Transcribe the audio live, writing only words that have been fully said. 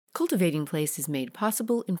Cultivating Place is made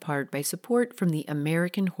possible in part by support from the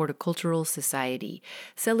American Horticultural Society,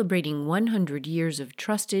 celebrating 100 years of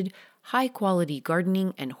trusted, high-quality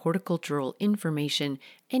gardening and horticultural information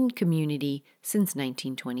and community since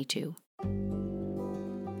 1922.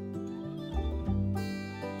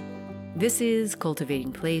 This is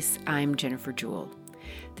Cultivating Place. I'm Jennifer Jewell.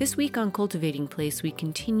 This week on Cultivating Place, we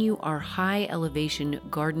continue our high-elevation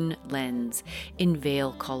garden lens in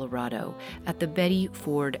Vail, Colorado, at the Betty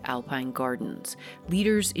Ford Alpine Gardens,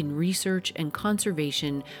 leaders in research and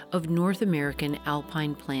conservation of North American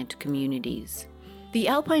alpine plant communities. The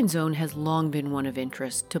Alpine Zone has long been one of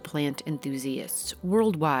interest to plant enthusiasts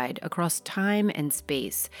worldwide across time and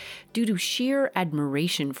space due to sheer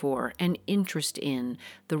admiration for and interest in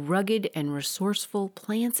the rugged and resourceful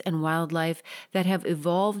plants and wildlife that have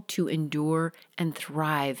evolved to endure and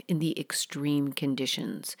thrive in the extreme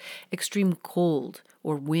conditions: extreme cold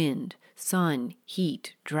or wind, sun,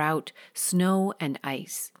 heat, drought, snow, and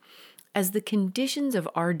ice. As the conditions of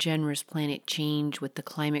our generous planet change with the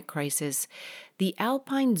climate crisis, the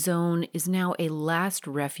Alpine Zone is now a last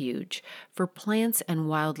refuge for plants and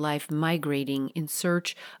wildlife migrating in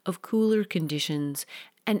search of cooler conditions,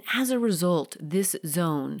 and as a result, this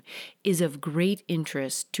zone is of great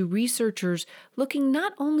interest to researchers looking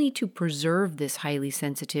not only to preserve this highly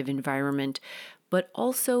sensitive environment, but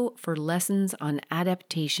also for lessons on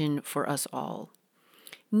adaptation for us all.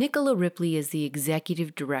 Nicola Ripley is the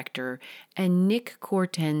executive director, and Nick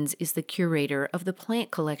Cortens is the curator of the plant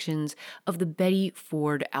collections of the Betty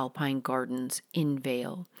Ford Alpine Gardens in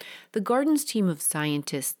Vail. The gardens team of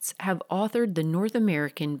scientists have authored the North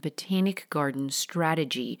American Botanic Garden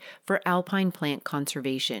Strategy for Alpine Plant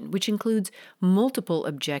Conservation, which includes multiple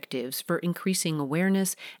objectives for increasing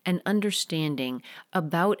awareness and understanding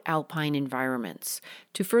about alpine environments,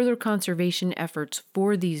 to further conservation efforts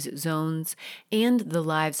for these zones and the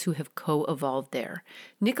lives who have co-evolved there.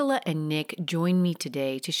 Nicola and Nick join me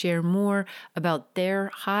today to share more about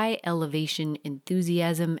their high elevation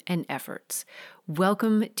enthusiasm and efforts.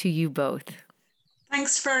 Welcome to you both.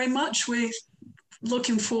 Thanks very much. We're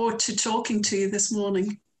looking forward to talking to you this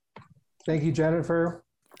morning. Thank you, Jennifer.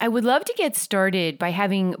 I would love to get started by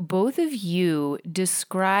having both of you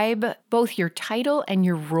describe both your title and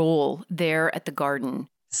your role there at the garden.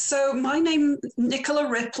 So my name is Nicola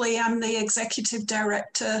Ripley. I'm the executive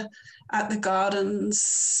director at the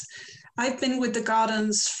gardens. I've been with the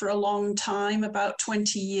gardens for a long time, about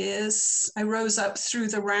 20 years. I rose up through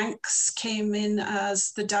the ranks, came in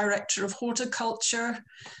as the director of horticulture,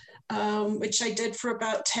 which I did for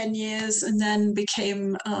about 10 years, and then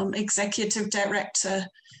became executive director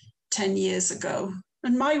 10 years ago.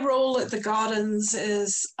 And my role at the gardens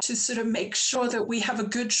is to sort of make sure that we have a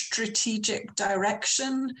good strategic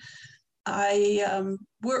direction. I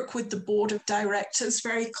work with the board of directors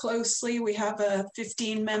very closely. We have a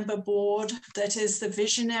 15-member board that is the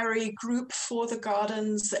visionary group for the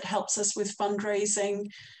gardens that helps us with fundraising.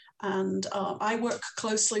 And I work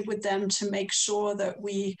closely with them to make sure that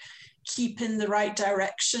we keep in the right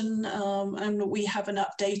direction and we have an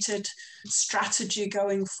updated strategy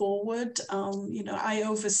going forward. I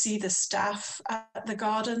oversee the staff at the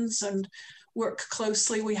gardens and work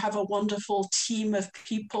closely. We have a wonderful team of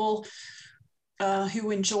people who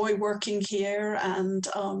enjoy working here, and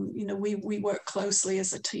we work closely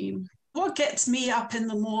as a team. What gets me up in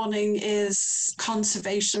the morning is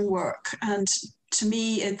conservation work, and to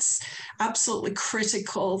me, it's absolutely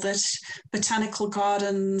critical that botanical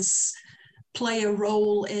gardens play a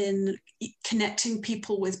role in connecting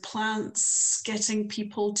people with plants, getting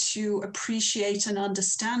people to appreciate and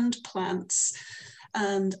understand plants,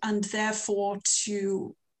 and therefore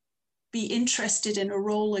to be interested in a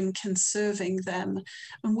role in conserving them.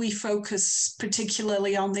 And we focus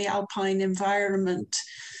particularly on the alpine environment.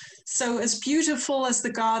 So as beautiful as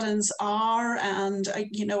the gardens are, and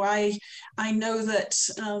I know that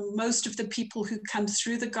most of the people who come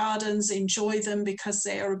through the gardens enjoy them because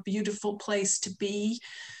they are a beautiful place to be.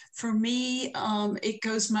 For me, it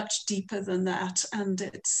goes much deeper than that, and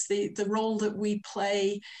it's the role that we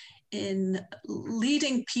play in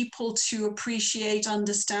leading people to appreciate,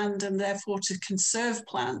 understand, and therefore to conserve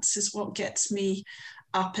plants is what gets me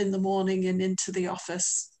up in the morning and into the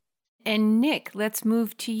office. And Nick, let's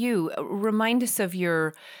move to you. Remind us of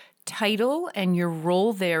your title and your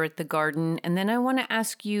role there at the garden. And then I want to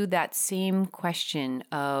ask you that same question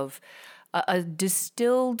of a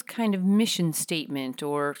distilled kind of mission statement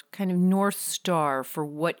or kind of North Star for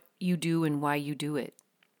what you do and why you do it.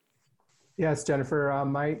 Yes, Jennifer.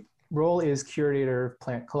 My role is curator of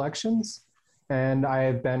plant collections, and I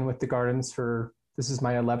have been with the gardens this is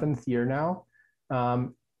my 11th year now.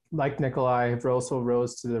 like Nikolai, I've also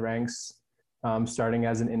rose to the ranks, starting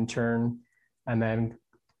as an intern and then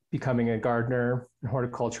becoming a gardener and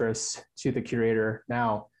horticulturist to the curator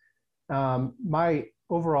now. My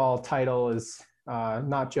overall title is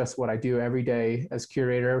not just what I do every day as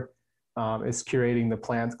curator, is curating the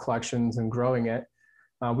plant collections and growing it.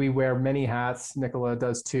 We wear many hats, Nicola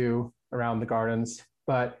does too, around the gardens.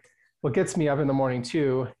 But what gets me up in the morning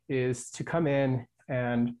too is to come in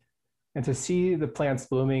and to see the plants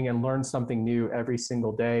blooming and learn something new every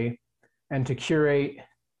single day, and to curate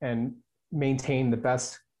and maintain the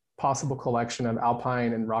best possible collection of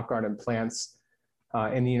alpine and rock garden plants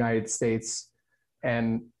in the United States,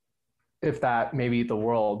 and if that, maybe the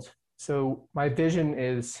world. So my vision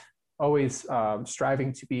is always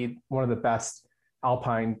striving to be one of the best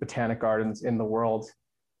alpine botanic gardens in the world.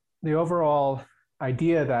 The overall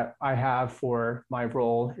idea that I have for my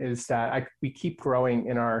role is that we keep growing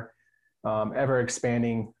in our ever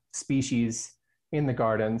expanding species in the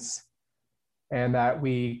gardens, and that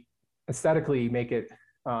we aesthetically make it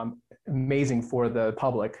amazing for the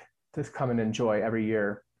public to come and enjoy every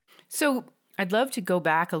year. So I'd love to go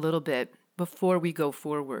back a little bit before we go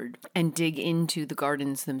forward and dig into the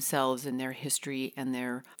gardens themselves and their history and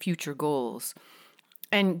their future goals,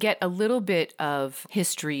 and get a little bit of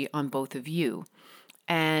history on both of you,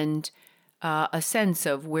 and a sense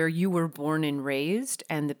of where you were born and raised,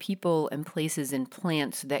 and the people and places and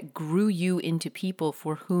plants that grew you into people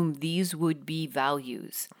for whom these would be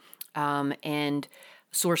values and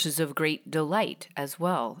sources of great delight as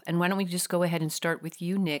well. And why don't we just go ahead and start with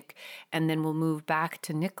you, Nick, and then we'll move back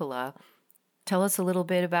to Nicola. Tell us a little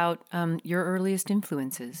bit about your earliest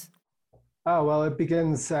influences. Oh, well, it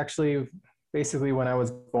begins actually basically when I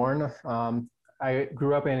was born. I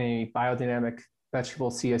grew up in a biodynamic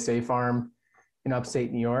vegetable CSA farm in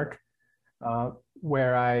upstate New York,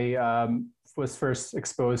 where I was first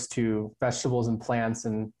exposed to vegetables and plants,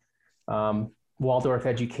 and Waldorf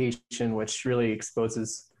education, which really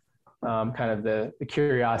exposes kind of the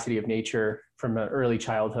curiosity of nature from an early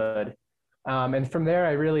childhood. And from there,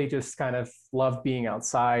 I really just kind of loved being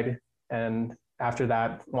outside. And after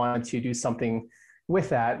that, wanted to do something with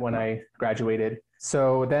that when I graduated.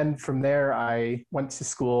 So then from there, I went to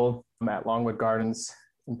school at Longwood Gardens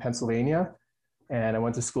in Pennsylvania. And I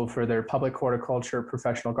went to school for their public horticulture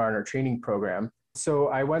professional gardener training program. So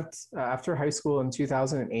I went after high school in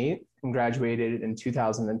 2008 and graduated in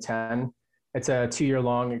 2010. It's a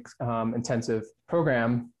 2-year-long intensive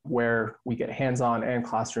program where we get hands-on and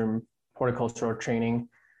classroom horticultural training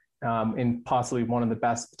in possibly one of the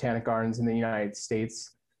best botanic gardens in the United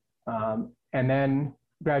States. And then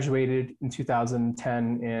graduated in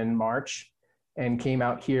 2010 in March and came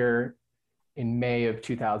out here in May of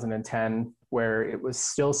 2010, where it was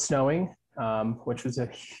still snowing, which was a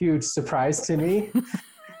huge surprise to me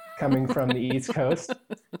coming from the East Coast.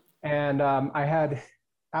 And I had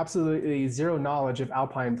absolutely zero knowledge of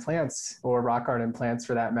alpine plants or rock garden plants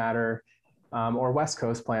for that matter, or West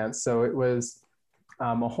Coast plants. So it was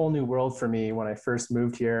a whole new world for me when I first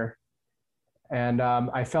moved here. And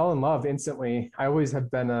I fell in love instantly. I always have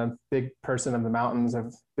been a big person of the mountains, a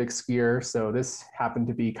big skier. So this happened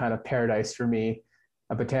to be kind of paradise for me,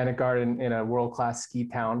 a botanic garden in a world-class ski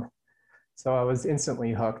town. So I was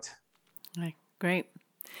instantly hooked. Great.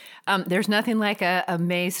 There's nothing like a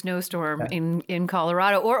May snowstorm in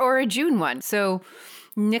Colorado, or a June one. So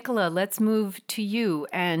Nicola, let's move to you.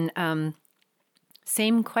 And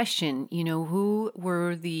same question, who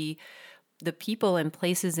were the people and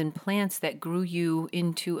places and plants that grew you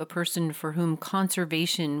into a person for whom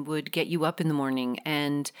conservation would get you up in the morning?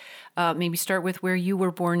 And maybe start with where you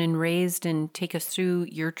were born and raised and take us through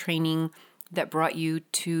your training that brought you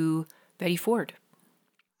to Betty Ford.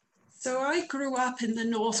 So I grew up in the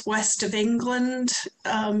northwest of England,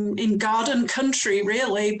 in garden country,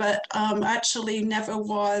 really, but actually never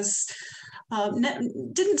was,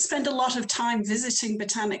 didn't spend a lot of time visiting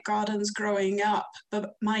botanic gardens growing up,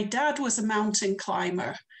 but my dad was a mountain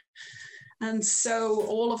climber. And so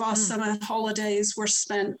all of our summer holidays were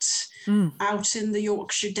spent out in the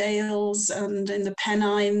Yorkshire Dales and in the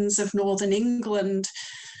Pennines of northern England.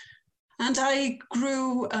 And I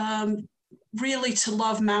grew really to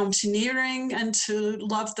love mountaineering and to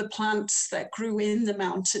love the plants that grew in the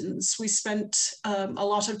mountains. We spent a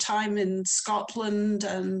lot of time in Scotland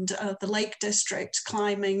and the Lake District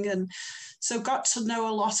climbing, and so got to know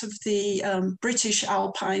a lot of the British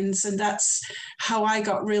Alpines, and that's how I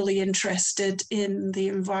got really interested in the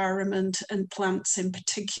environment and plants in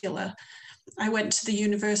particular. I went to the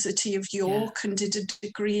University of York and did a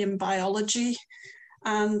degree in biology.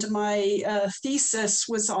 And my thesis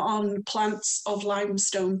was on plants of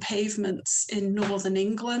limestone pavements in northern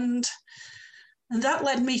England. And that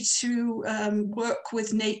led me to work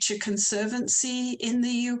with Nature Conservancy in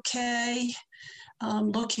the UK,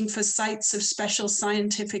 looking for sites of special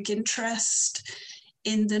scientific interest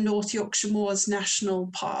in the North Yorkshire Moors National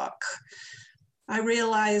Park. I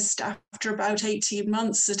realized after about 18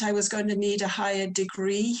 months that I was going to need a higher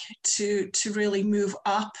degree to really move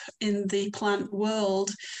up in the plant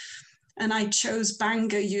world. And I chose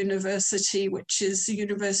Bangor University, which is the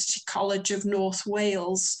University College of North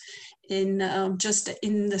Wales, in just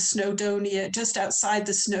in the Snowdonia, just outside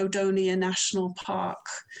the Snowdonia National Park.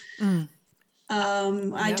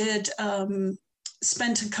 I did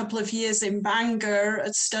spent a couple of years in Bangor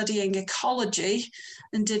studying ecology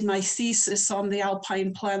and did my thesis on the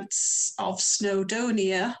alpine plants of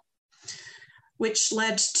Snowdonia, which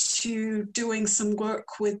led to doing some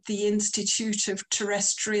work with the Institute of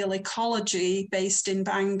Terrestrial Ecology based in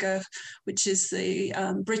Bangor, which is the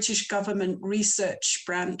British government research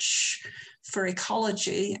branch for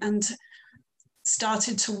ecology, and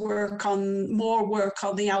started to work on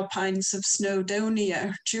the alpines of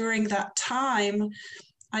Snowdonia. During that time,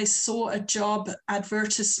 I saw a job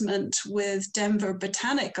advertisement with Denver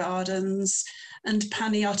Botanic Gardens and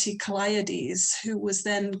Panayiotis Kalaides, who was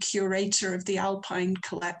then curator of the Alpine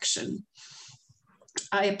collection.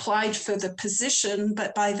 I applied for the position,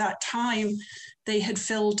 but by that time they had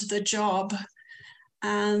filled the job.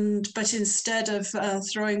 But instead of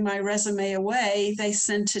throwing my resume away, they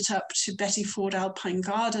sent it up to Bettyford Alpine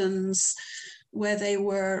Gardens, where they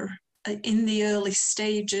were in the early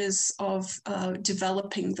stages of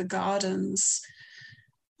developing the gardens.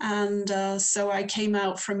 And so I came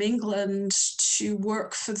out from England to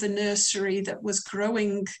work for the nursery that was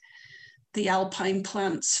growing the alpine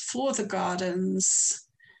plants for the gardens.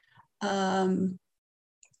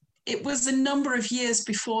 It was a number of years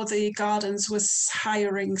before the gardens was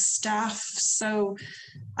hiring staff. So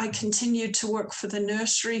I continued to work for the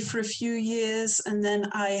nursery for a few years. And then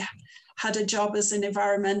I had a job as an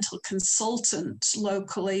environmental consultant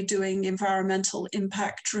locally, doing environmental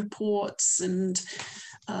impact reports and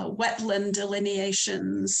wetland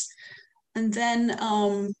delineations. And then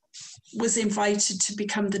was invited to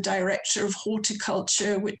become the director of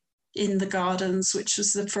horticulture in the gardens, which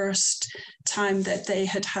was the first time that they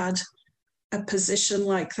had a position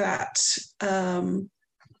like that. And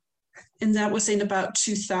that was in about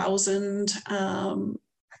 2000.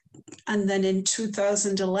 And then in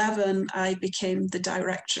 2011, I became the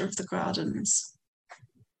director of the gardens.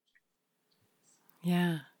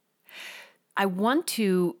 Yeah. I want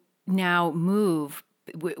to now move,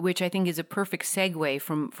 which I think is a perfect segue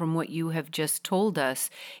from what you have just told us,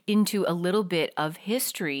 into a little bit of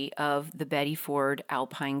history of the Bettyford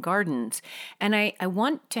Alpine Gardens. And I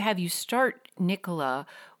want to have you start, Nicola,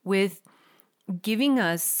 with giving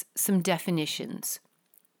us some definitions,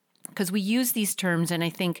 because we use these terms and I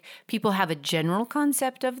think people have a general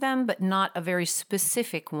concept of them, but not a very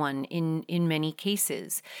specific one in many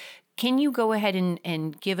cases. Can you go ahead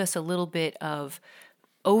and give us a little bit of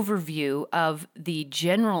overview of the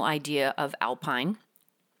general idea of alpine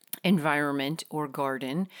environment or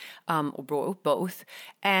garden, or both,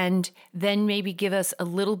 and then maybe give us a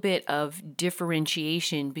little bit of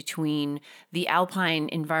differentiation between the alpine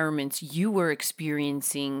environments you were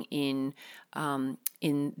experiencing in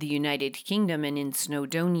the United Kingdom and in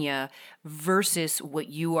Snowdonia versus what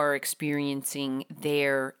you are experiencing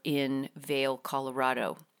there in Vail,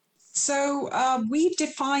 Colorado. So we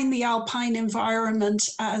define the alpine environment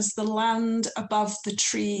as the land above the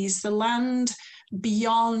trees, the land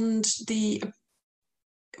beyond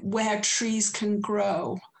where trees can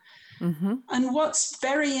grow. Mm-hmm. And what's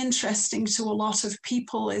very interesting to a lot of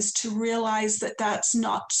people is to realize that that's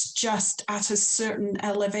not just at a certain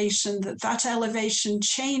elevation, that elevation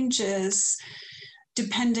changes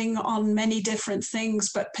depending on many different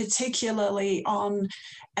things, but particularly on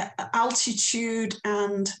altitude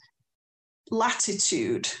and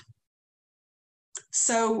latitude.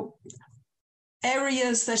 So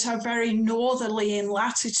areas that are very northerly in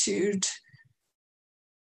latitude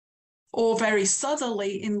or very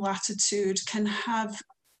southerly in latitude can have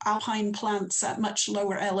alpine plants at much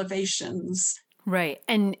lower elevations. Right.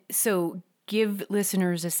 And so give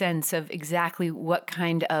listeners a sense of exactly what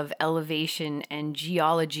kind of elevation and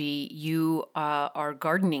geology you are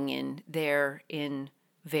gardening in there in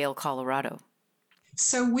Vail, Colorado.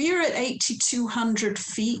 So we're at 8,200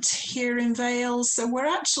 feet here in Vail. So we're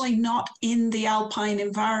actually not in the alpine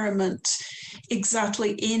environment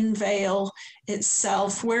exactly in Vail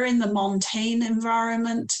itself. We're in the montane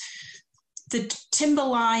environment. The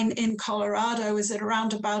timberline in Colorado is at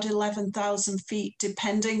around about 11,000 feet,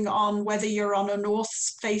 depending on whether you're on a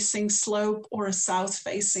north-facing slope or a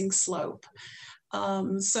south-facing slope.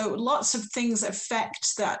 So lots of things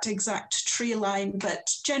affect that exact tree line, but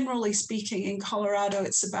generally speaking, in Colorado,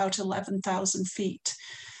 it's about 11,000 feet.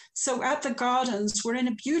 So at the gardens, we're in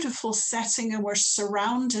a beautiful setting and we're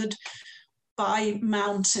surrounded by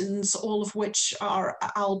mountains, all of which are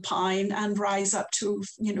alpine and rise up to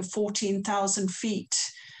 14,000 feet.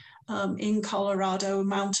 In Colorado,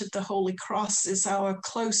 Mount of the Holy Cross is our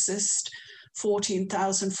closest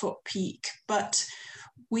 14,000 foot peak, but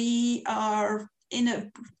we are in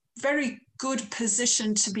a very good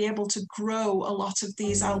position to be able to grow a lot of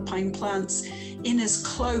these alpine plants in as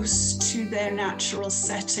close to their natural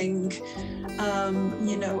setting,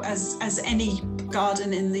 as any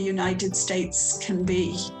garden in the United States can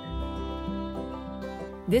be.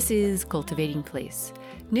 This is Cultivating Place.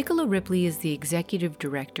 Nicola Ripley is the executive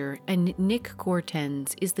director, and Nick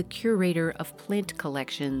Cortens is the curator of plant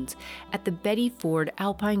collections at the Betty Ford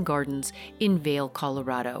Alpine Gardens in Vail,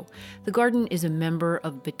 Colorado. The garden is a member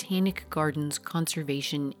of Botanic Gardens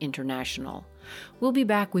Conservation International. We'll be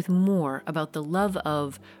back with more about the love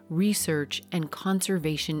of, research, and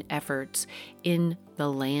conservation efforts in the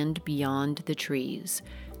land beyond the trees.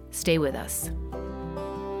 Stay with us.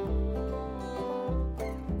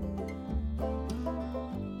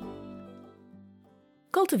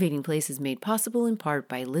 Cultivating Place is made possible in part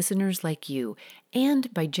by listeners like you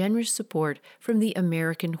and by generous support from the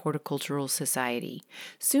American Horticultural Society.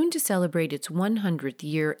 Soon to celebrate its 100th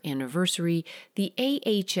year anniversary, the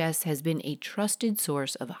AHS has been a trusted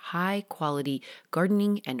source of high-quality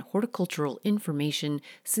gardening and horticultural information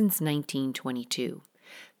since 1922.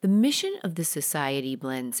 The mission of the Society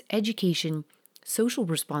blends education, social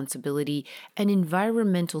responsibility, and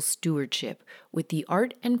environmental stewardship with the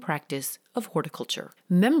art and practice of horticulture.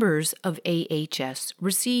 Members of AHS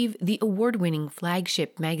receive the award-winning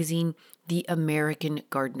flagship magazine, The American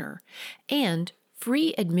Gardener, and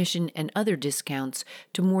free admission and other discounts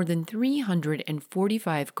to more than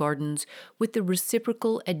 345 gardens with the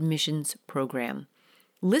reciprocal admissions program.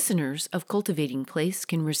 Listeners of Cultivating Place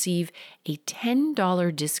can receive a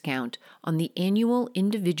 $10 discount on the annual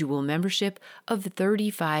individual membership of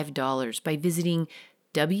 $35 by visiting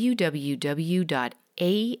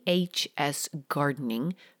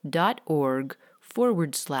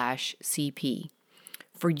www.ahsgardening.org/CP.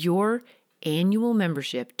 For your annual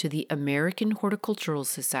membership to the American Horticultural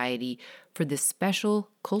Society for the special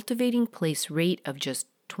Cultivating Place rate of just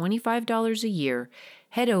 $25 a year,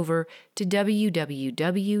 head over to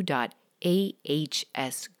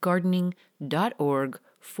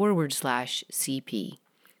www.ahsgardening.org/CP.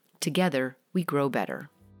 Together, we grow better.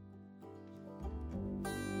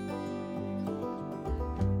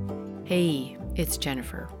 Hey, it's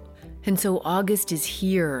Jennifer. And so August is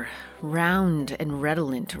here, round and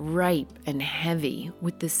redolent, ripe and heavy,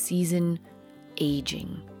 with the season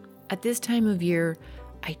aging. At this time of year,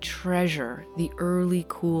 I treasure the early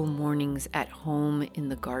cool mornings at home in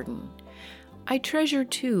the garden. I treasure,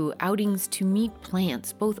 too, outings to meet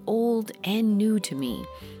plants, both old and new to me,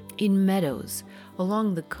 in meadows,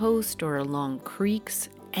 along the coast or along creeks,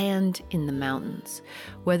 and in the mountains,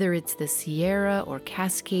 whether it's the Sierra or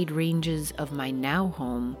Cascade ranges of my now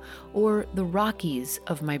home or the Rockies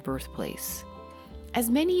of my birthplace. As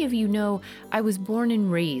many of you know, I was born and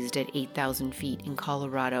raised at 8,000 feet in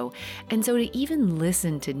Colorado, and so to even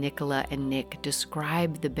listen to Nicola and Nick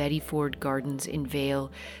describe the Betty Ford Gardens in Vail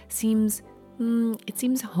seems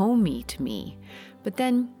homey to me. But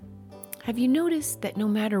then, have you noticed that no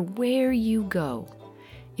matter where you go,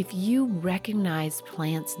 if you recognize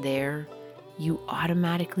plants there, you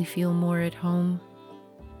automatically feel more at home?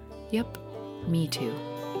 Yep, me too.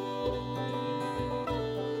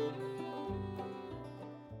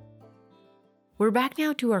 We're back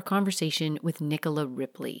now to our conversation with Nicola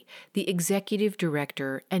Ripley, the executive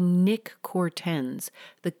director, and Nick Cortens,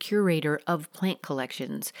 the curator of plant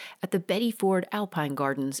collections at the Betty Ford Alpine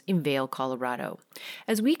Gardens in Vail, Colorado.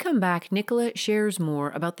 As we come back, Nicola shares more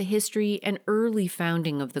about the history and early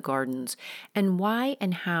founding of the gardens and why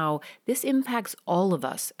and how this impacts all of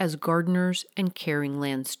us as gardeners and caring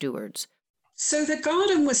land stewards. So the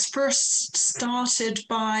garden was first started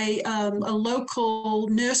by a local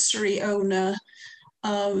nursery owner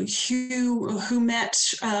who met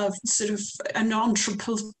sort of an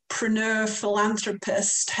entrepreneur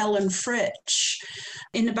philanthropist, Helen Fritsch,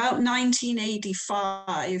 in about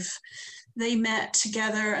 1985. They met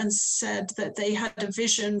together and said that they had a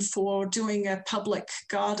vision for doing a public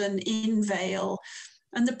garden in Vail.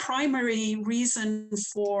 And the primary reason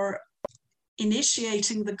for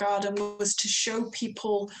initiating the garden was to show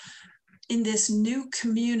people in this new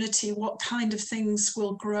community what kind of things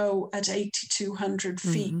will grow at 8,200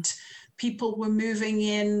 feet. People were moving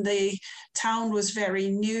in, the town was very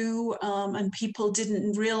new, and people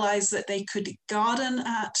didn't realize that they could garden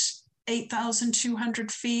at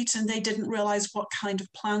 8,200 feet, and they didn't realize what kind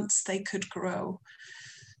of plants they could grow.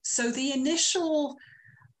 So the initial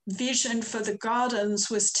vision for the gardens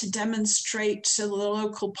was to demonstrate to the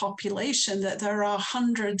local population that there are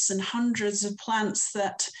hundreds and hundreds of plants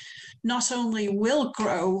that not only will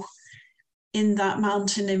grow in that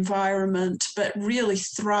mountain environment, but really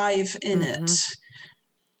thrive in it.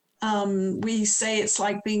 We say it's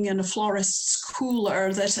like being in a florist's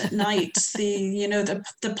cooler, that at night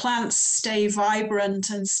the plants stay vibrant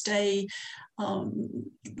and stay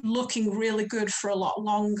looking really good for a lot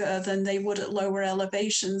longer than they would at lower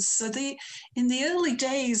elevations. So in the early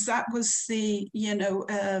days, that was the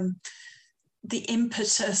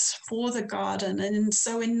impetus for the garden. And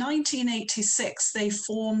so in 1986, they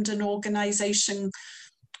formed an organization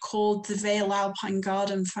called the Vail Alpine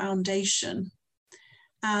Garden Foundation.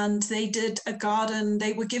 And they did a garden.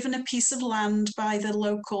 They were given a piece of land by the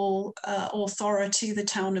local authority, the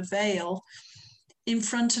town of Vail, in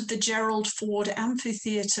front of the Gerald Ford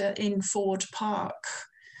Amphitheatre in Ford Park.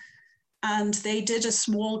 And they did a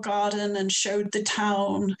small garden and showed the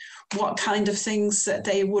town what kind of things that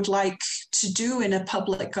they would like to do in a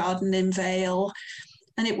public garden in Vail.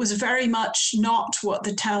 And it was very much not what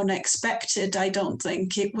the town expected, I don't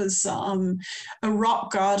think. It was a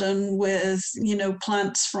rock garden with,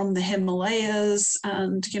 plants from the Himalayas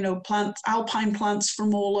and, alpine plants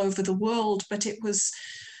from all over the world. But it was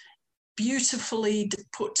beautifully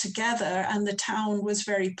put together, and the town was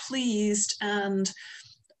very pleased and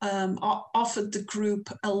offered the group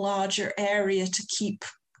a larger area to keep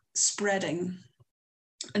spreading.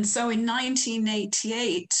 And so in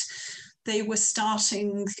 1988, they were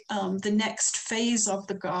starting the next phase of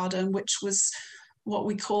the garden, which was what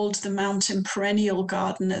we called the Mountain Perennial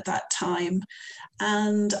Garden at that time.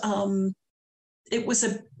 And it was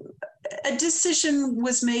a decision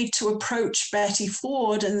was made to approach Betty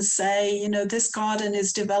Ford and say, this garden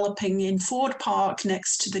is developing in Ford Park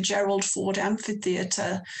next to the Gerald Ford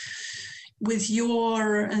Amphitheatre. With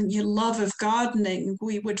your love of gardening,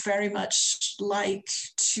 we would very much like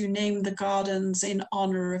to name the gardens in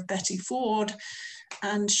honor of Betty Ford.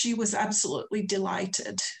 And she was absolutely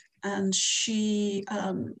delighted. And she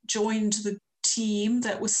joined the team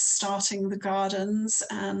that was starting the gardens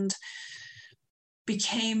and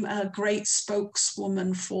became a great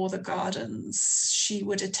spokeswoman for the gardens. She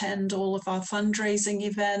would attend all of our fundraising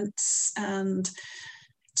events and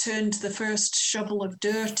turned the first shovel of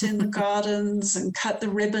dirt in the gardens and cut the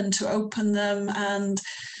ribbon to open them. And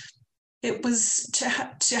it was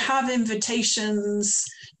to have invitations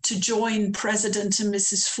to join President and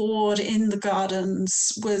Mrs. Ford in the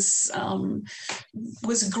gardens was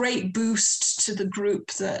a great boost to the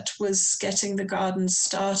group that was getting the gardens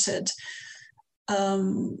started.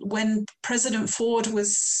 When President Ford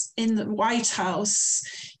was in the White House,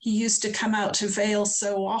 he used to come out to Vail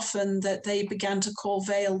so often that they began to call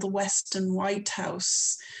Vail the Western White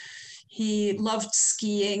House. He loved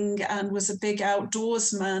skiing and was a big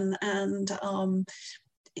outdoorsman, and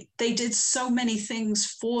they did so many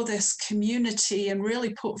things for this community and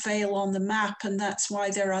really put Vail on the map, and that's why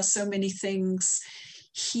there are so many things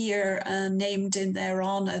here named in their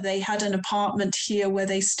honor. They had an apartment here where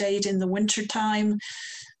they stayed in the wintertime,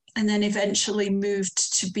 and then eventually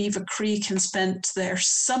moved to Beaver Creek and spent their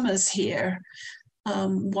summers here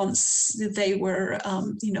once they were,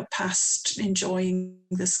 past enjoying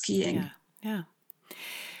the skiing. Yeah.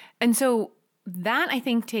 And so that, I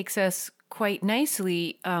think, takes us quite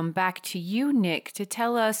nicely back to you, Nick, to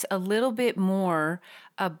tell us a little bit more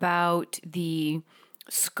about the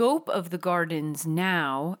scope of the gardens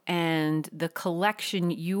now and the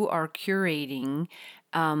collection you are curating,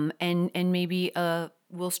 and maybe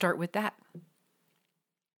we'll start with that.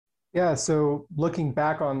 Yeah, so looking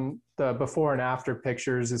back on the before and after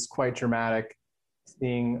pictures is quite dramatic.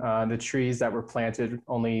 Seeing the trees that were planted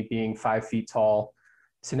only being 5 feet tall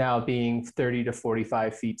to now being 30 to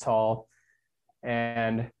 45 feet tall,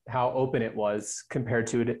 and how open it was compared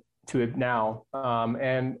to it now.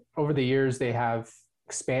 And over the years, they have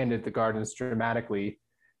expanded the gardens dramatically.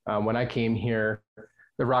 When I came here,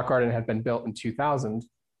 the rock garden had been built in 2000,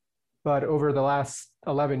 but over the last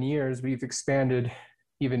 11 years, we've expanded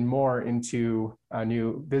even more into a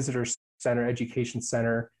new visitor center, education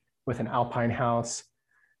center with an Alpine house.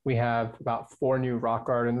 We have about 4 new rock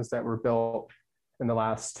gardens that were built in the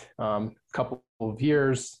last couple of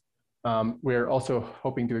years. We're also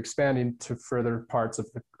hoping to expand into further parts of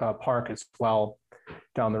the park as well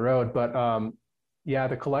down the road. But yeah,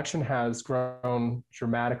 the collection has grown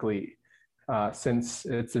dramatically since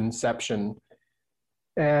its inception.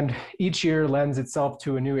 And each year lends itself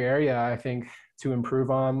to a new area, I think, to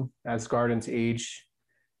improve on. As gardens age,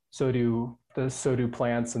 so do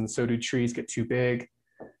plants, and so do trees get too big.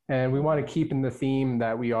 And we want to keep in the theme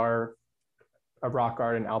that we are a rock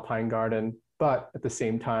garden, alpine garden, but at the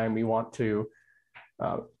same time, we want to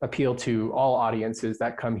appeal to all audiences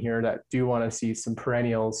that come here that do want to see some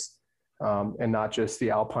perennials and not just the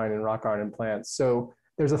alpine and rock garden plants. So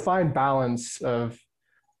there's a fine balance of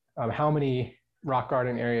how many rock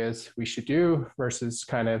garden areas we should do versus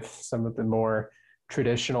kind of some of the more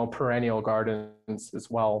traditional perennial gardens as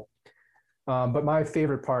well. But my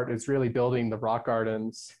favorite part is really building the rock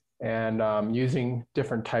gardens and using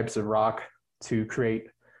different types of rock to create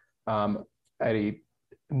a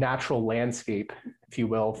natural landscape, if you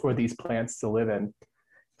will, for these plants to live in.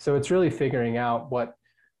 So it's really figuring out what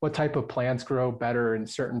type of plants grow better in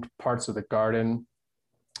certain parts of the garden.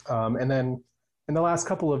 And then in the last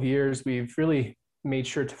couple of years, we've really made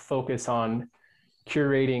sure to focus on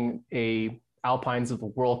curating a Alpines of the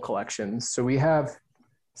World collection. So we have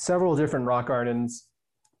several different rock gardens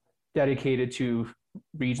dedicated to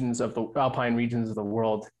regions of the alpine regions of the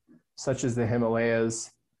world, such as the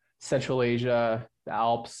Himalayas, Central Asia, the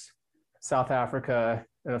Alps, South Africa,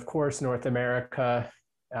 and of course, North America,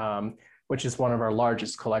 which is one of our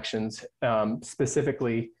largest collections,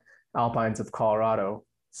 specifically Alpines of Colorado.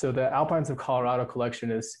 So the Alpines of Colorado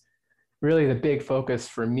collection is really the big focus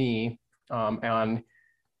for me on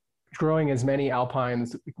growing as many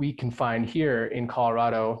alpines we can find here in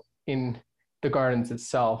Colorado in the gardens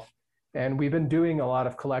itself. And we've been doing a lot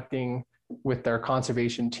of collecting with their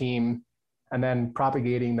conservation team and then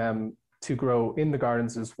propagating them to grow in the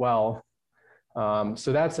gardens as well.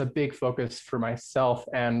 So that's a big focus for myself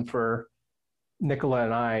and for Nicola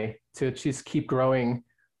and I to just keep growing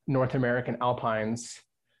North American alpines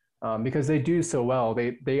because they do so well.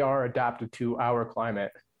 They are adapted to our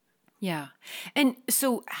climate. Yeah. And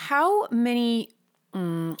so how many,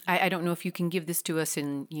 I don't know if you can give this to us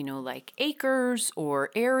in, like acres or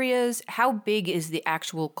areas. How big is the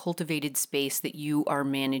actual cultivated space that you are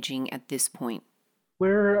managing at this point?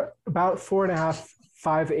 We're about 4.5,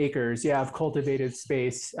 5 acres, of cultivated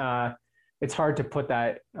space. It's hard to put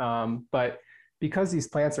that, but because these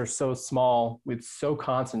plants are so small, it's so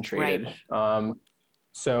concentrated. Right.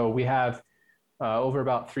 So we have over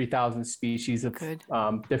about 3,000 species of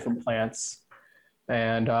different plants.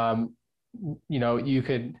 And, you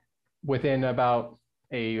could, within about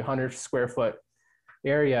 100 square foot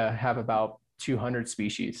area, have about 200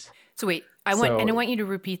 species. So wait, I want you to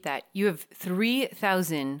repeat that. You have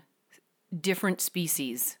 3,000 different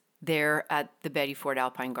species there at the Betty Ford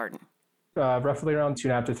Alpine Garden. Roughly around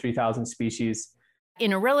 2.5 to 3,000 species.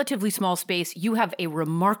 In a relatively small space, you have a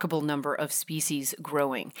remarkable number of species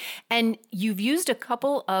growing. And you've used a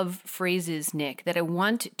couple of phrases, Nick, that I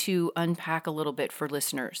want to unpack a little bit for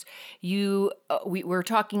listeners. We're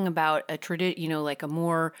talking about like a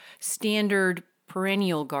more standard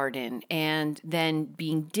perennial garden and then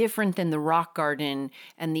being different than the rock garden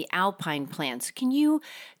and the alpine plants. Can you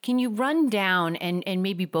run down, and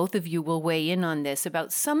maybe both of you will weigh in on this,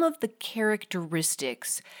 about some of the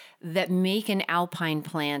characteristics that make an alpine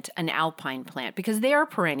plant, because they are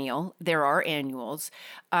perennial, there are annuals,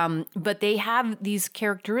 but they have these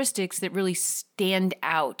characteristics that really stand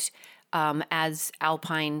out as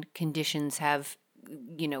alpine conditions have,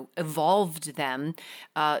 evolved them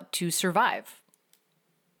to survive.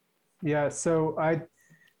 Yeah, so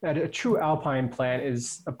a true alpine plant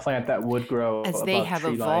is a plant that would grow as they have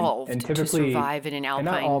evolved and typically, to survive in an alpine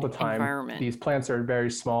and not all the time, environment. These plants are very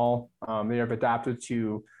small. They have adapted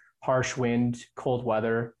to harsh wind, cold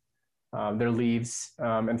weather. Their leaves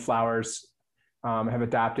and flowers have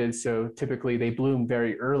adapted. So typically they bloom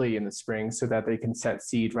very early in the spring so that they can set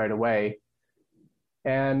seed right away.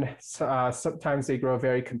 And sometimes they grow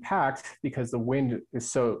very compact because the wind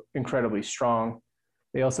is so incredibly strong.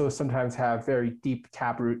 They also sometimes have very deep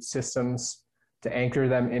taproot systems to anchor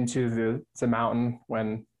them into the mountain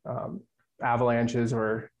when avalanches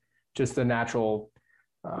or just the natural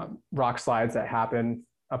rock slides that happen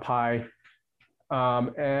up high.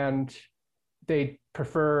 And they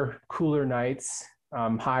prefer cooler nights,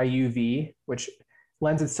 high UV, which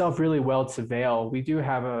lends itself really well to Vail. We do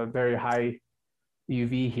have a very high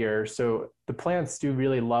UV here, so the plants do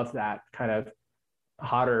really love that kind of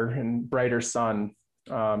hotter and brighter sun.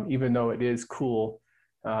 Even though it is cool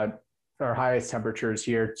our highest temperatures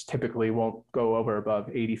here typically won't go over above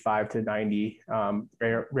 85 to 90,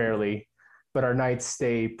 rarely, but our nights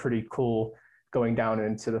stay pretty cool, going down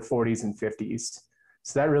into the 40s and 50s.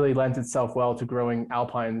 So that really lends itself well to growing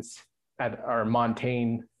alpines at our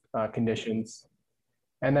montane conditions.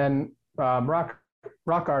 And then rock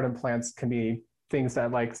garden plants can be things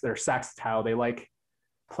that like they're saxatile. They like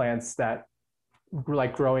plants that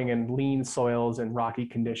like growing in lean soils and rocky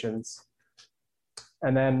conditions.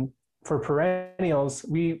 And then for perennials,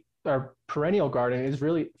 our perennial garden is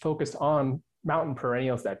really focused on mountain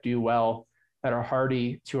perennials that do well, that are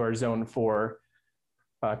hardy to our zone 4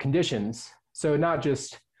 conditions. So not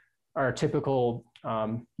just our typical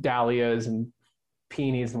dahlias and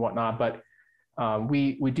peonies and whatnot, but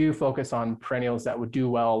we do focus on perennials that would do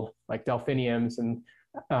well, like delphiniums and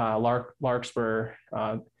larkspur,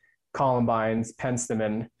 columbines,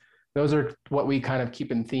 penstemon. Those are what we kind of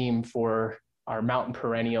keep in theme for our mountain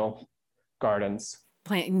perennial gardens.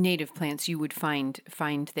 Native plants you would find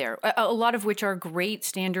there, a lot of which are great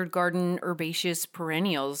standard garden herbaceous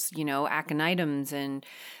perennials, aconitums and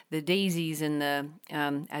the daisies and the,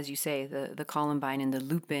 as you say, the columbine and the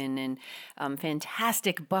lupin and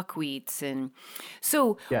fantastic buckwheats. And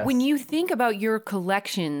so yes. When you think about your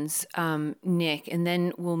collections, Nick, and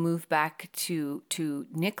then we'll move back to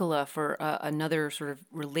Nicola for another sort of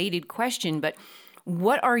related question, but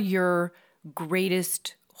what are your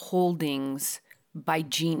greatest holdings by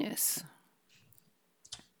genus?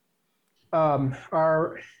 Well,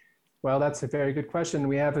 that's a very good question.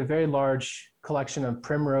 We have a very large collection of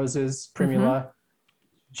primroses, primula,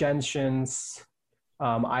 gentians,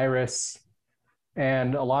 iris,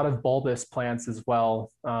 and a lot of bulbous plants as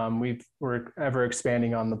well. We're ever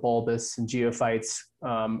expanding on the bulbous and geophytes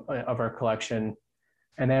of our collection.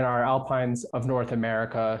 And then our alpines of North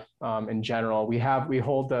America in general. We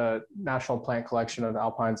hold the National Plant Collection of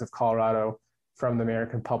Alpines of Colorado from the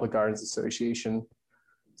American Public Gardens Association.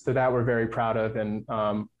 So that we're very proud of, and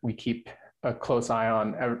we keep a close eye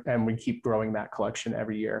on, and we keep growing that collection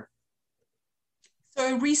every year.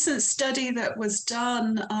 So a recent study that was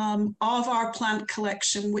done of our plant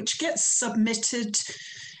collection, which gets submitted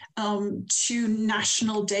to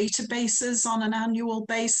national databases on an annual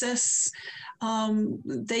basis, our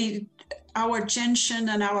gentian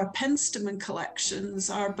and our penstemon collections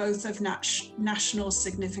are both of national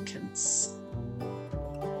significance.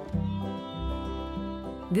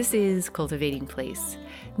 This is Cultivating Place.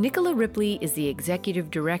 Nicola Ripley is the executive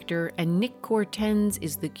director, and Nick Cortens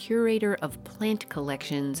is the curator of plant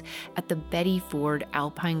collections at the Betty Ford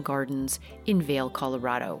Alpine Gardens in Vail,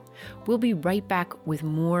 Colorado. We'll be right back with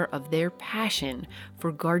more of their passion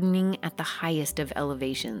for gardening at the highest of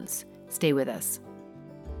elevations. Stay with us.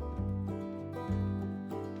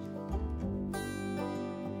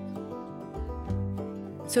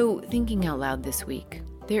 So, thinking out loud this week,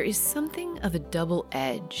 there is something of a double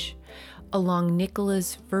edge along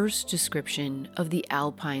Nicola's first description of the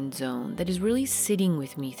Alpine zone that is really sitting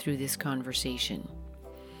with me through this conversation.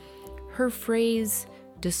 Her phrase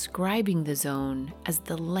describing the zone as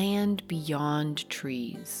the land beyond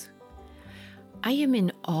trees. I am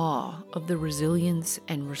in awe of the resilience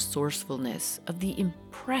and resourcefulness of the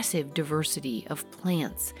impressive diversity of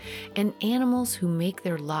plants and animals who make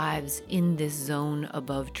their lives in this zone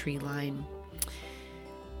above tree line.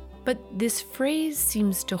 But this phrase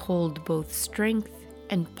seems to hold both strength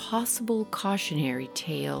and possible cautionary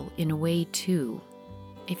tale in a way too,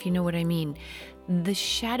 if you know what I mean. The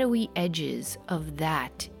shadowy edges of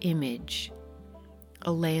that image,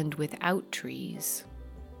 a land without trees,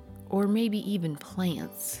 or maybe even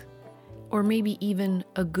plants, or maybe even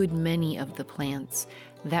a good many of the plants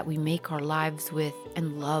that we make our lives with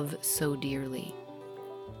and love so dearly.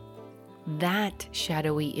 That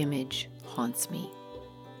shadowy image haunts me,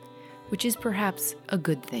 which is perhaps a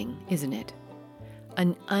good thing, isn't it?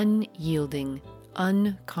 An unyielding,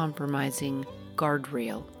 uncompromising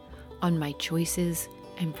guardrail on my choices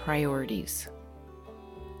and priorities.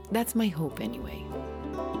 That's my hope anyway.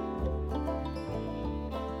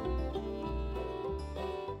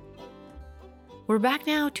 We're back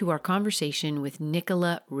now to our conversation with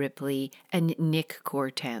Nicola Ripley and Nick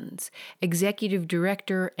Cortens, Executive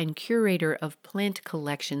Director and Curator of Plant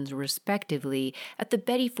Collections, respectively, at the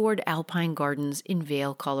Betty Ford Alpine Gardens in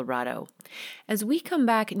Vail, Colorado. As we come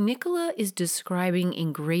back, Nicola is describing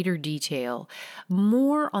in greater detail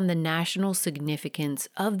more on the national significance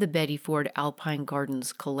of the Betty Ford Alpine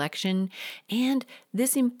Gardens collection and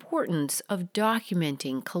this importance of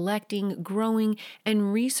documenting, collecting, growing,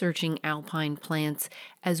 and researching alpine plants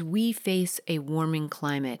as we face a warming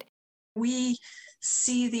climate. We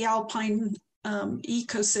see the alpine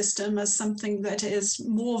ecosystem as something that is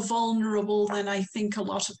more vulnerable than I think a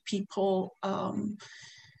lot of people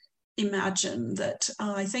imagine. That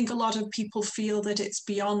I think a lot of people feel that it's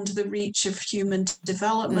beyond the reach of human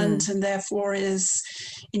development and therefore is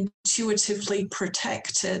intuitively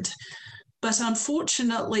protected. But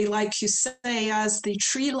unfortunately, like you say, as the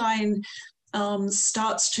tree line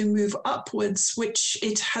starts to move upwards, which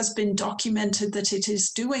it has been documented that it is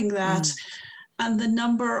doing that, and the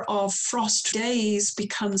number of frost days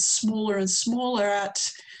becomes smaller and smaller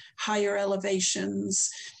at higher elevations,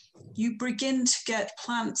 you begin to get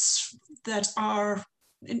plants that are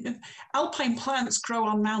alpine plants grow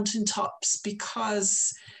on mountaintops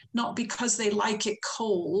not because they like it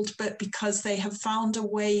cold, but because they have found a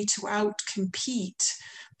way to outcompete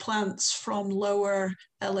plants from lower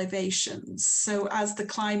elevations. So as the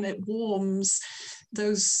climate warms,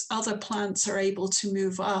 those other plants are able to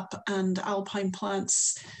move up, and alpine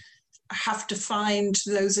plants have to find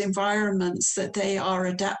those environments that they are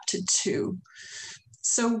adapted to.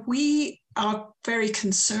 So we are very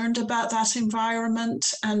concerned about that environment,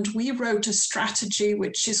 and we wrote a strategy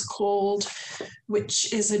which is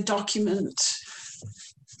a document.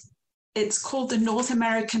 It's called the North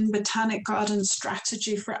American Botanic Garden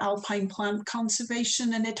Strategy for Alpine Plant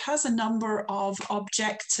Conservation, and it has a number of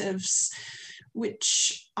objectives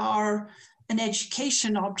which are an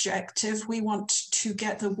education objective. We want to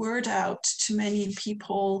get the word out to many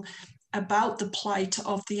people about the plight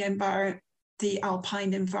of the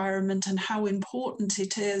alpine environment and how important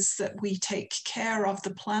it is that we take care of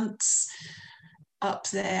the plants up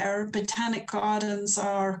there. Botanic gardens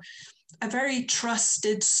are a very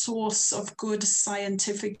trusted source of good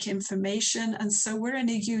scientific information, and so we're in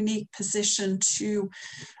a unique position to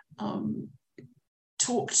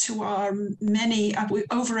talk to our many,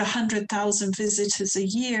 over 100,000 visitors a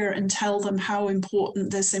year, and tell them how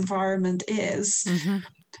important this environment is.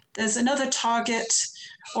 There's another target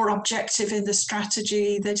or objective in the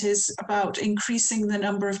strategy that is about increasing the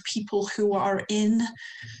number of people who are in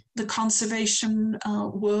the conservation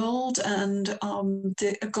world, and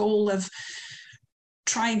the goal of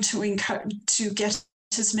trying to get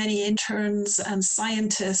as many interns and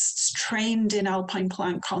scientists trained in alpine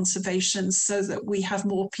plant conservation so that we have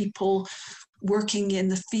more people working in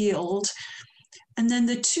the field. And then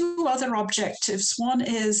the two other objectives, one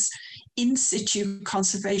is in situ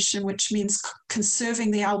conservation, which means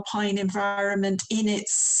conserving the alpine environment in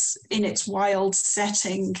its wild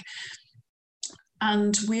setting.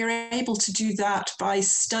 And we're able to do that by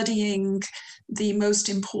studying the most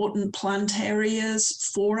important plant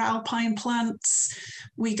areas for alpine plants.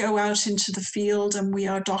 We go out into the field and we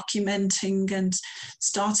are documenting and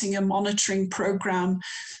starting a monitoring program.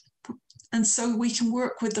 And so we can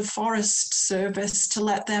work with the Forest Service to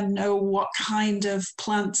let them know what kind of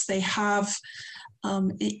plants they have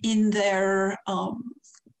in their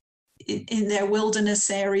wilderness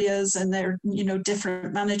areas and their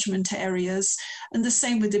different management areas. And the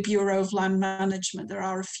same with the Bureau of Land Management. There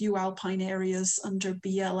are a few alpine areas under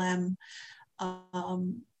BLM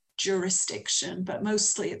jurisdiction, but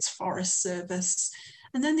mostly it's Forest Service.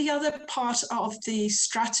 And then the other part of the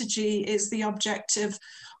strategy is the objective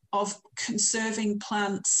of conserving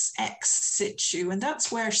plants ex situ, and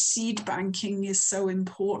that's where seed banking is so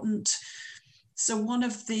important. So one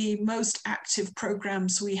of the most active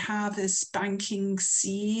programs we have is banking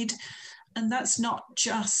seed, and that's not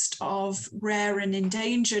just of rare and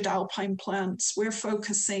endangered alpine plants. We're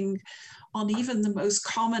focusing on even the most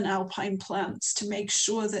common alpine plants to make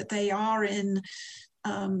sure that they are in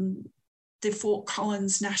the Fort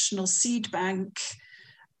Collins National Seed Bank,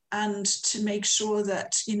 and to make sure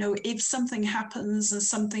that, if something happens and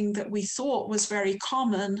something that we thought was very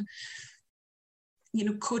common,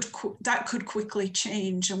 that could quickly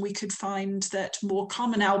change, and we could find that more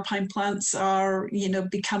common alpine plants are,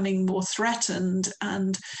 becoming more threatened.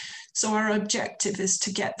 And so our objective is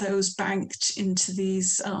to get those banked into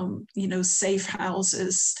these, safe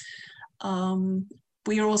houses.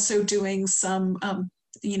 We are also doing some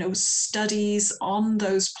studies on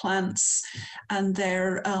those plants and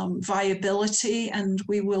their viability, and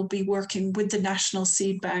we will be working with the National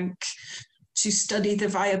Seed Bank to study the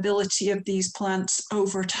viability of these plants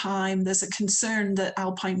over time. There's a concern that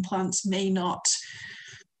alpine plants may not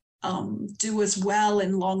do as well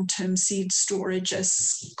in long-term seed storage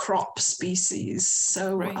as crop species.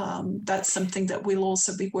 So that's something that we'll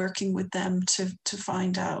also be working with them to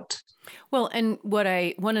find out. Well, and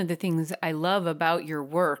one of the things I love about your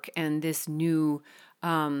work and this new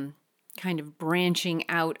kind of branching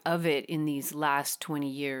out of it in these last 20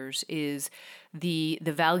 years is the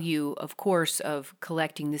value, of course, of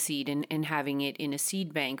collecting the seed and having it in a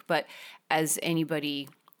seed bank. But as anybody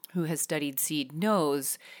who has studied seed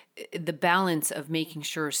knows, the balance of making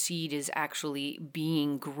sure seed is actually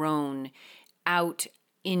being grown out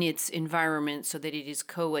in its environment so that it is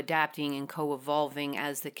co-adapting and co-evolving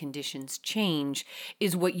as the conditions change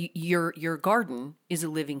is what your garden is, a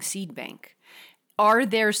living seed bank. Are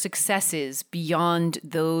there successes beyond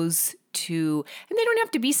those two? And they don't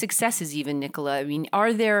have to be successes even, Nicola. I mean,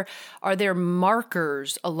 are there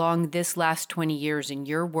markers along this last 20 years in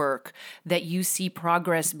your work that you see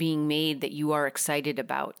progress being made that you are excited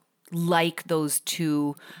about, like those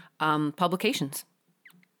two publications?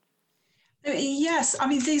 Yes, I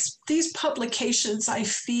mean these publications I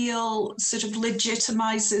feel sort of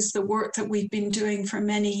legitimizes the work that we've been doing for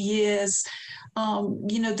many years.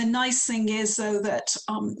 The nice thing is though that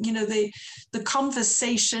the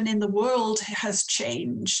conversation in the world has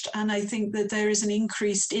changed, and I think that there is an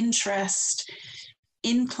increased interest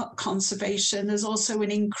in conservation. There's also an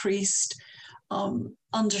increased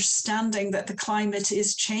understanding that the climate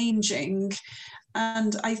is changing.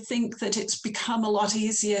 And I think that it's become a lot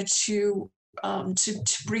easier to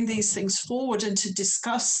bring these things forward and to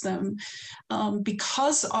discuss them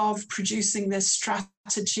because of producing this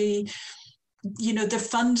strategy. The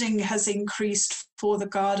funding has increased for the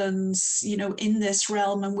gardens, in this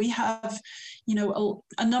realm, and we have,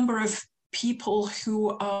 a number of people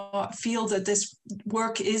who feel that this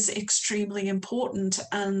work is extremely important,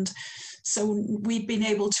 and so we've been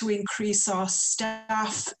able to increase our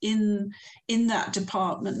staff in that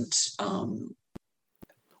department.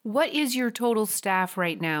 What is your total staff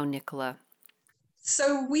right now, Nicola?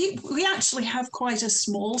 So we actually have quite a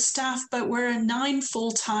small staff, but we're a 9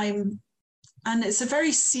 full-time, and it's a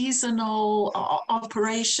very seasonal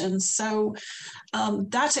operation. So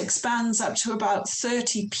that expands up to about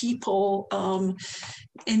 30 people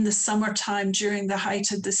in the summertime during the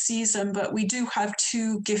height of the season. But we do have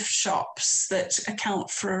 2 gift shops that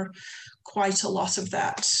account for quite a lot of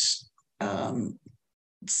that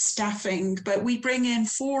staffing. But we bring in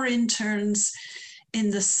 4 interns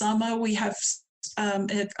in the summer. We have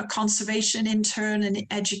a conservation intern, an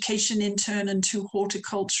education intern, and 2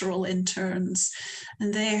 horticultural interns.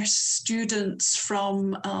 And they're students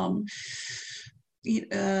from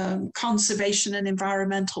conservation and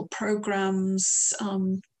environmental programs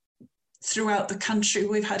throughout the country.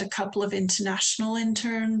 We've had a couple of international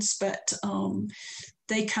interns, but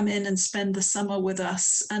they come in and spend the summer with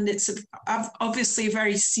us. And it's obviously a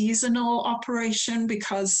very seasonal operation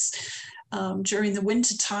because during the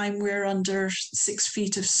winter time we're under 6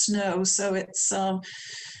 feet of snow, so it's a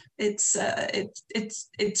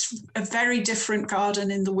very different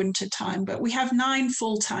garden in the winter time. But we have 9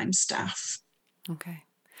 full-time staff. Okay.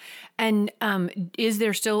 And is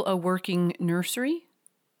there still a working nursery?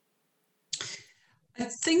 I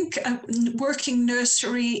think a working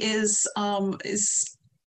nursery is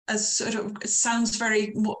a sort of, it sounds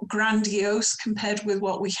very grandiose compared with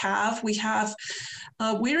what we have.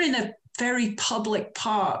 We're in a very public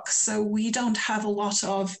park, so we don't have a lot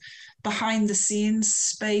of behind the scenes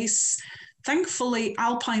space. Thankfully,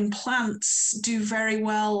 Alpine plants do very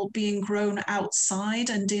well being grown outside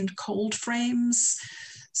and in cold frames.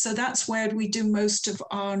 So that's where we do most of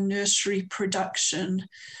our nursery production.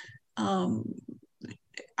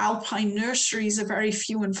 Alpine nurseries are very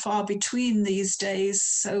few and far between these days,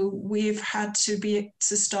 so we've had to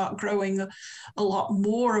start growing a lot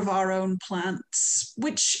more of our own plants,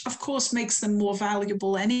 which of course makes them more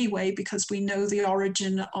valuable anyway, because we know the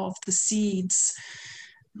origin of the seeds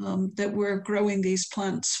that we're growing these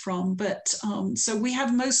plants from. But so we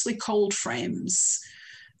have mostly cold frames.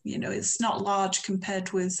 It's not large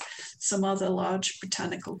compared with some other large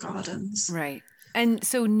botanical gardens. Right. And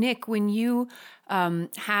so, Nick, when you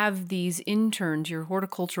have these interns, your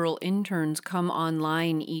horticultural interns come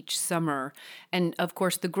online each summer, and of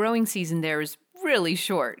course the growing season there is really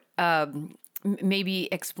short. Maybe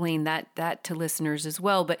explain that to listeners as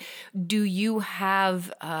well. But do you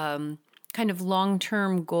have kind of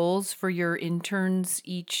long-term goals for your interns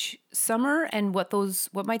each summer, and what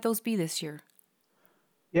might those be this year?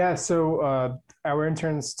 Yeah, so our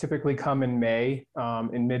interns typically come in May,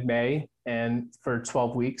 in mid-May, and for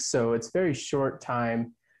 12 weeks. So it's very short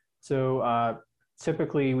time. So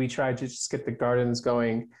typically we try to just get the gardens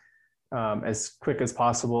going as quick as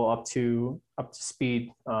possible up to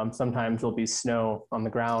speed. Sometimes there'll be snow on the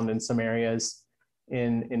ground in some areas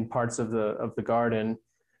in parts of the garden.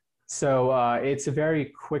 So it's a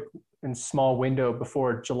very quick and small window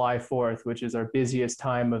before July 4th, which is our busiest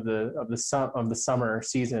time of the summer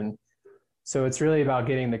season. So it's really about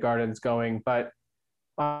getting the gardens going. But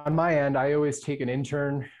on my end, I always take an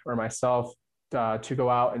intern or myself to go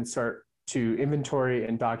out and start to inventory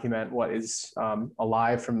and document what is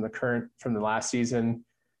alive from the last season,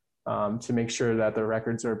 to make sure that the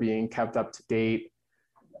records are being kept up to date,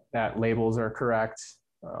 that labels are correct.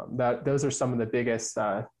 That those are some of the biggest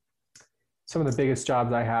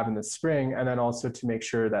jobs I have in the spring, and then also to make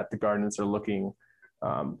sure that the gardens are looking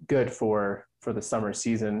good for the summer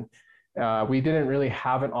season. We didn't really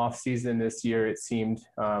have an off season this year. It seemed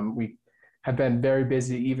we have been very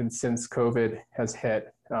busy even since COVID has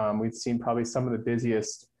hit. We've seen probably some of the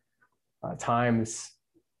busiest times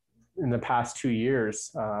in the past 2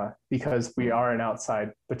 years because we are an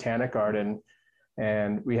outside botanic garden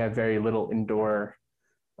and we have very little indoor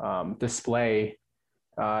display.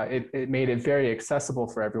 It made it very accessible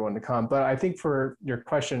for everyone to come. But I think for your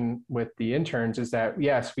question with the interns is that,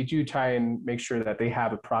 yes, we do try and make sure that they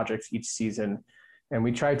have a project each season. And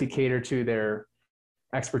we try to cater to their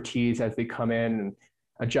expertise as they come in and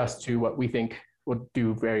adjust to what we think will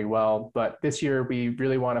do very well. But this year, we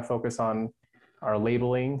really want to focus on our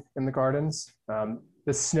labeling in the gardens.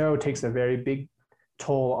 The snow takes a very big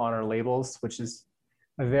toll on our labels, which is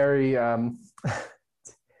a very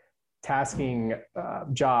tasking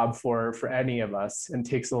job for any of us, and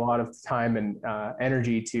takes a lot of time and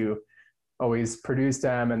energy to always produce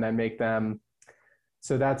them and then make them.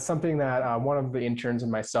 So that's something that one of the interns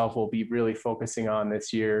and myself will be really focusing on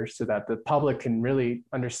this year, so that the public can really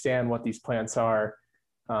understand what these plants are,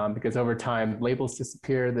 because over time labels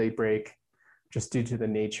disappear, they break just due to the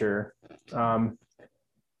nature.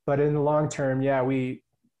 But in the long term, yeah, we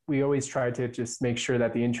always try to just make sure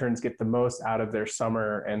that the interns get the most out of their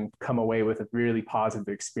summer and come away with a really positive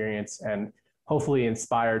experience, and hopefully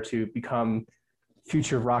inspire to become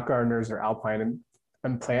future rock gardeners or alpine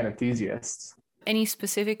and plant enthusiasts. Any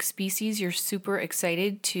specific species you're super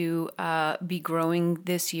excited to be growing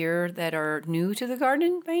this year that are new to the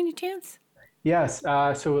garden by any chance? Yes.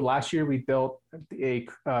 So last year we built a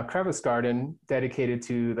crevice garden dedicated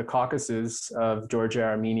to the Caucasus of Georgia,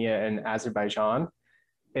 Armenia, and Azerbaijan.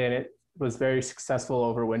 And it was very successful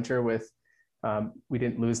over winter with, we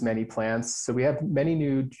didn't lose many plants. So we have many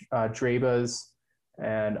new drabas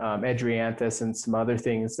and Edrianthus and some other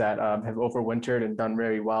things that have overwintered and done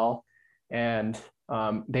very well. And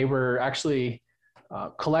they were actually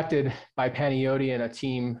collected by Panioti and a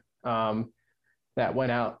team that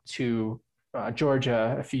went out to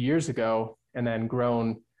Georgia a few years ago and then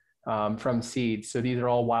grown from seed. So these are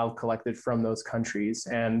all wild collected from those countries.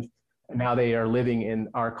 And now they are living in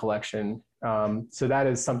our collection. So that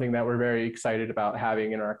is something that we're very excited about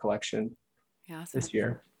having in our collection this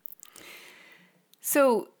year.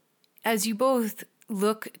 So as you both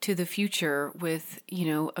look to the future with,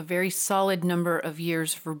 a very solid number of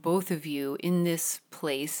years for both of you in this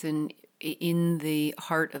place and in the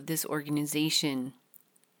heart of this organization,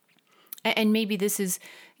 and maybe this is,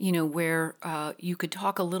 where you could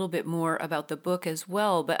talk a little bit more about the book as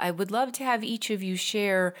well, but I would love to have each of you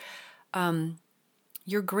share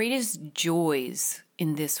your greatest joys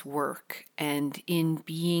in this work and in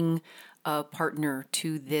being a partner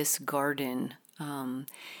to this garden.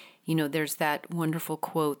 There's that wonderful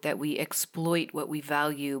quote that we exploit what we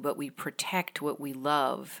value, but we protect what we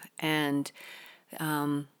love. And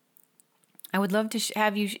I would love to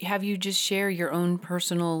have you just share your own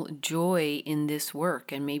personal joy in this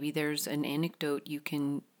work, and maybe there's an anecdote you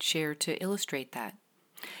can share to illustrate that.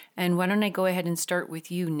 And why don't I go ahead and start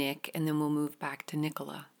with you, Nick, and then we'll move back to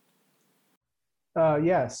Nicola.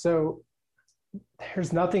 Yeah, so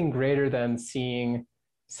there's nothing greater than seeing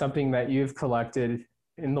something that you've collected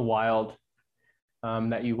in the wild,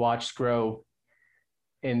 that you watched grow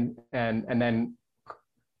and then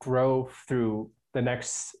grow through the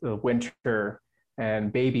next winter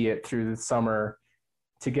and baby it through the summer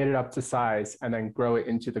to get it up to size and then grow it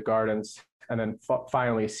into the gardens and then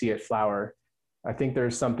finally see it flower. I think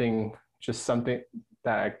there's something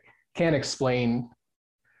that I can't explain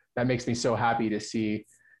that makes me so happy to see.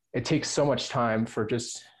 It takes so much time for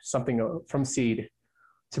just something from seed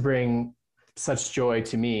to bring such joy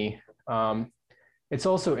to me. It's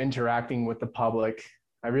also interacting with the public.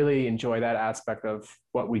 I really enjoy that aspect of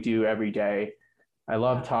what we do every day. I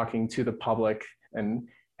love talking to the public and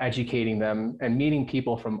educating them and meeting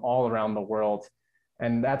people from all around the world.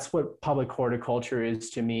 And that's what public horticulture is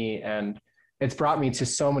to me. And it's brought me to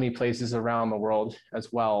so many places around the world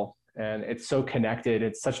as well. And it's so connected.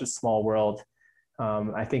 It's such a small world.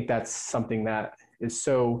 I think that's something that is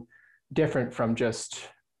so different from just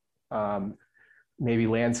maybe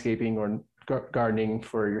landscaping or gardening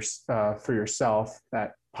for yourself.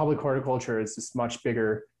 That public horticulture is this much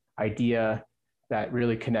bigger idea that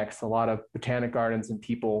really connects a lot of botanic gardens and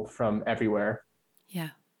people from everywhere. Yeah.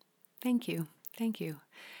 Thank you. Thank you.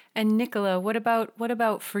 And Nicola, what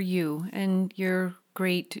about for you and your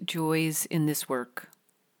great joys in this work?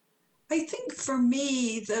 I think for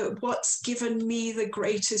me, what's given me the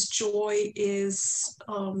greatest joy is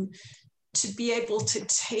to be able to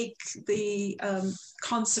take the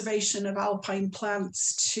conservation of alpine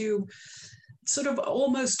plants to sort of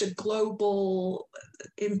almost a global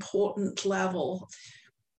important level.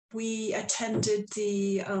 We attended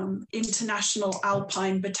the International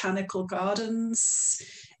Alpine Botanical Gardens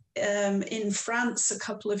in France a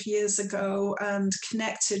couple of years ago and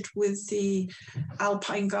connected with the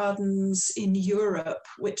Alpine Gardens in Europe,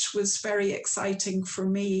 which was very exciting for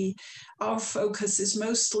me. Our focus is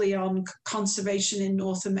mostly on conservation in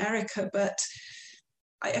North America, but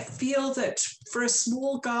I feel that for a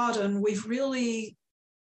small garden, we're really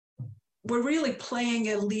playing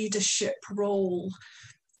a leadership role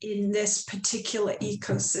in this particular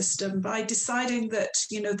ecosystem by deciding that,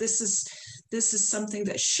 this is something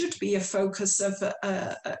that should be a focus of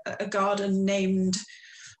a garden named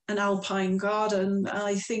an Alpine garden.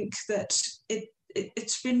 I think that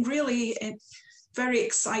it's been really very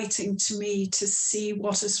exciting to me to see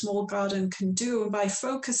what a small garden can do. And by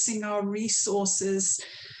focusing our resources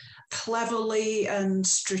cleverly and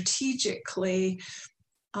strategically,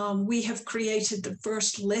 we have created the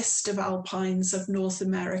first list of alpines of North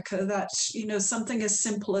America. That, something as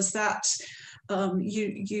simple as that,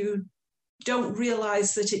 you don't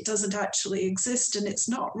realize that it doesn't actually exist. And it's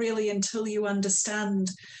not really until you understand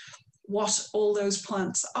what all those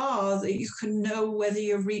plants are that you can know whether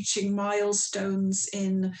you're reaching milestones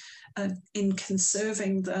in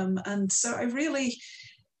conserving them. And so I really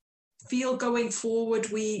feel going forward,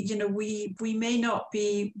 we may not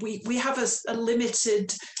be, we have a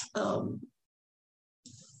limited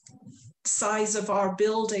size of our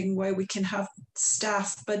building where we can have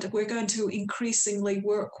staff, but we're going to increasingly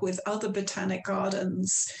work with other botanic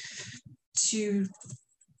gardens to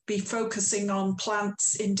be focusing on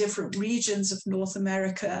plants in different regions of North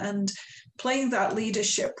America, and playing that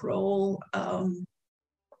leadership role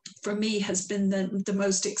for me has been the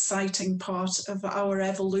most exciting part of our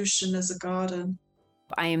evolution as a garden.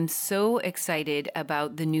 I am so excited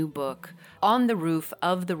about the new book, On the Roof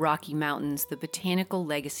of the Rocky Mountains, The Botanical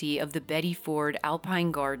Legacy of the Betty Ford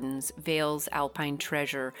Alpine Gardens, Vail's Alpine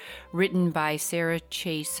Treasure, written by Sarah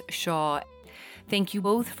Chase Shaw. Thank you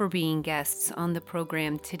both for being guests on the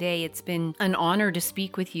program today. It's been an honor to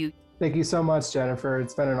speak with you. Thank you so much, Jennifer.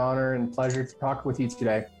 It's been an honor and pleasure to talk with you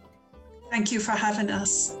today. Thank you for having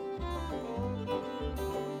us.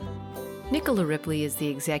 Nicola Ripley is the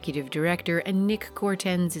executive director, and Nick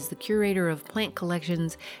Cortens is the curator of plant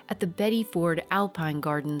collections at the Betty Ford Alpine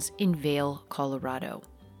Gardens in Vail, Colorado.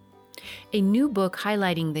 A new book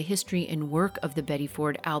highlighting the history and work of the Betty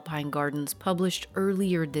Ford Alpine Gardens published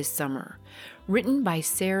earlier this summer, written by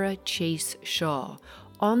Sarah Chase Shaw,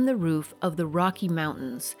 On the Roof of the Rocky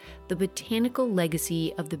Mountains, The Botanical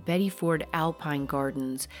Legacy of the Betty Ford Alpine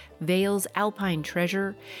Gardens, Vail's Alpine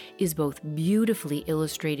Treasure, is both beautifully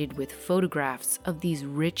illustrated with photographs of these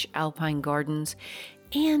rich alpine gardens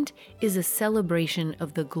and is a celebration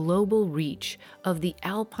of the global reach of the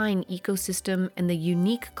alpine ecosystem and the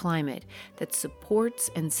unique climate that supports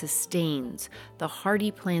and sustains the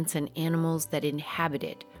hardy plants and animals that inhabit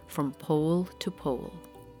it from pole to pole.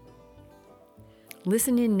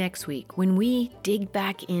 Listen in next week when we dig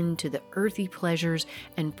back into the earthy pleasures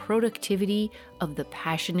and productivity of the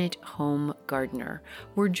passionate home gardener.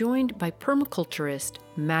 We're joined by permaculturist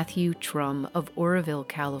Matthew Trum of Oroville,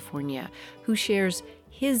 California, who shares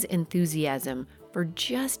his enthusiasm for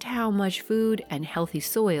just how much food and healthy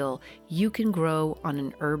soil you can grow on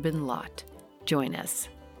an urban lot. Join us.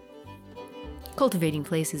 Cultivating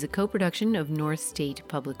Place is a co-production of North State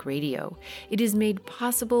Public Radio. It is made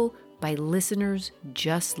possible by listeners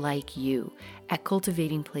just like you at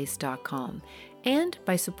cultivatingplace.com and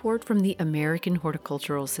by support from the American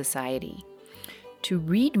Horticultural Society. To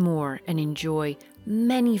read more and enjoy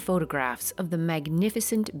many photographs of the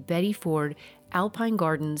magnificent Betty Ford Alpine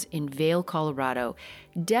Gardens in Vail, Colorado,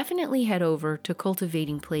 definitely head over to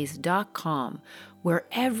cultivatingplace.com, where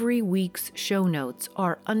every week's show notes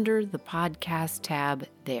are under the podcast tab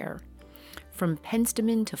there. From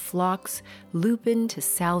penstemon to phlox, lupin to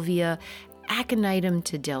salvia, aconitum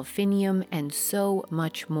to delphinium, and so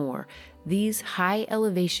much more, these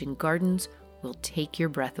high-elevation gardens will take your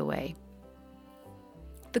breath away.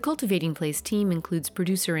 The Cultivating Place team includes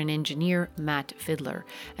producer and engineer Matt Fidler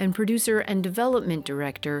and producer and development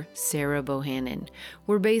director Sarah Bohannon.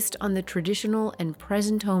 We're based on the traditional and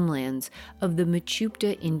present homelands of the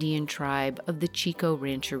Mechoopda Indian tribe of the Chico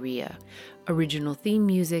Rancheria. Original theme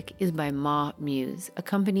music is by Ma Muse,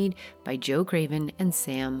 accompanied by Joe Craven and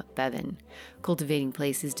Sam Bevan. Cultivating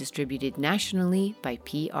Place is distributed nationally by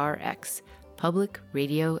PRX, Public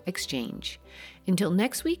Radio Exchange. Until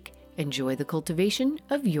next week, enjoy the cultivation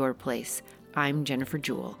of your place. I'm Jennifer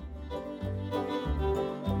Jewell.